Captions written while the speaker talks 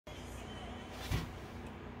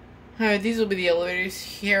Alright, these will be the elevators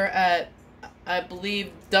here at, I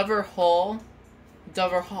believe, Dover Hall,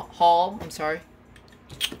 I'm sorry.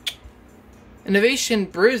 Innovation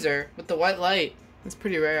Bruiser with the white light. That's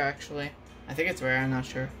pretty rare, actually. I think it's rare, I'm not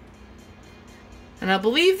sure. And I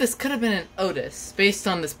believe this could have been an Otis, based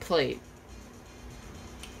on this plate.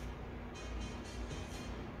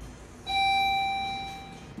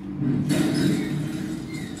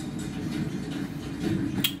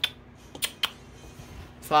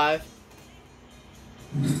 Five.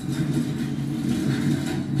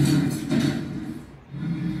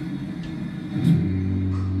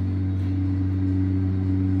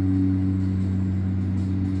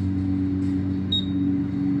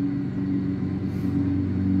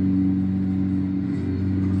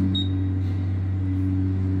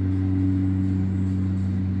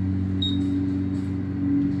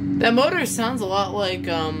 That motor sounds a lot like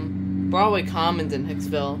Broadway Commons in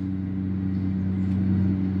Hicksville.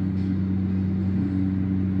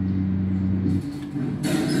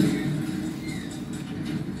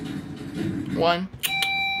 One.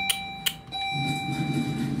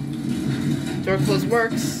 Door close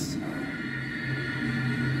works.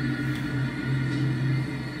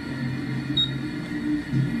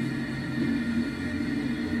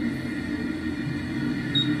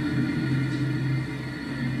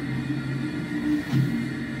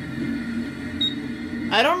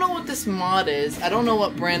 I don't know what this mod is. I don't know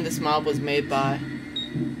what brand this mod was made by.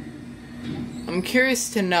 I'm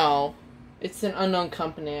curious to know. It's an unknown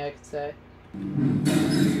company, I could say.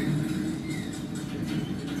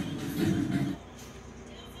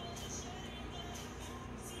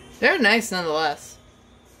 They're nice nonetheless.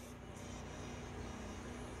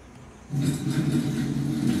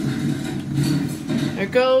 There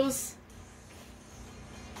it goes.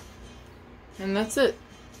 And that's it.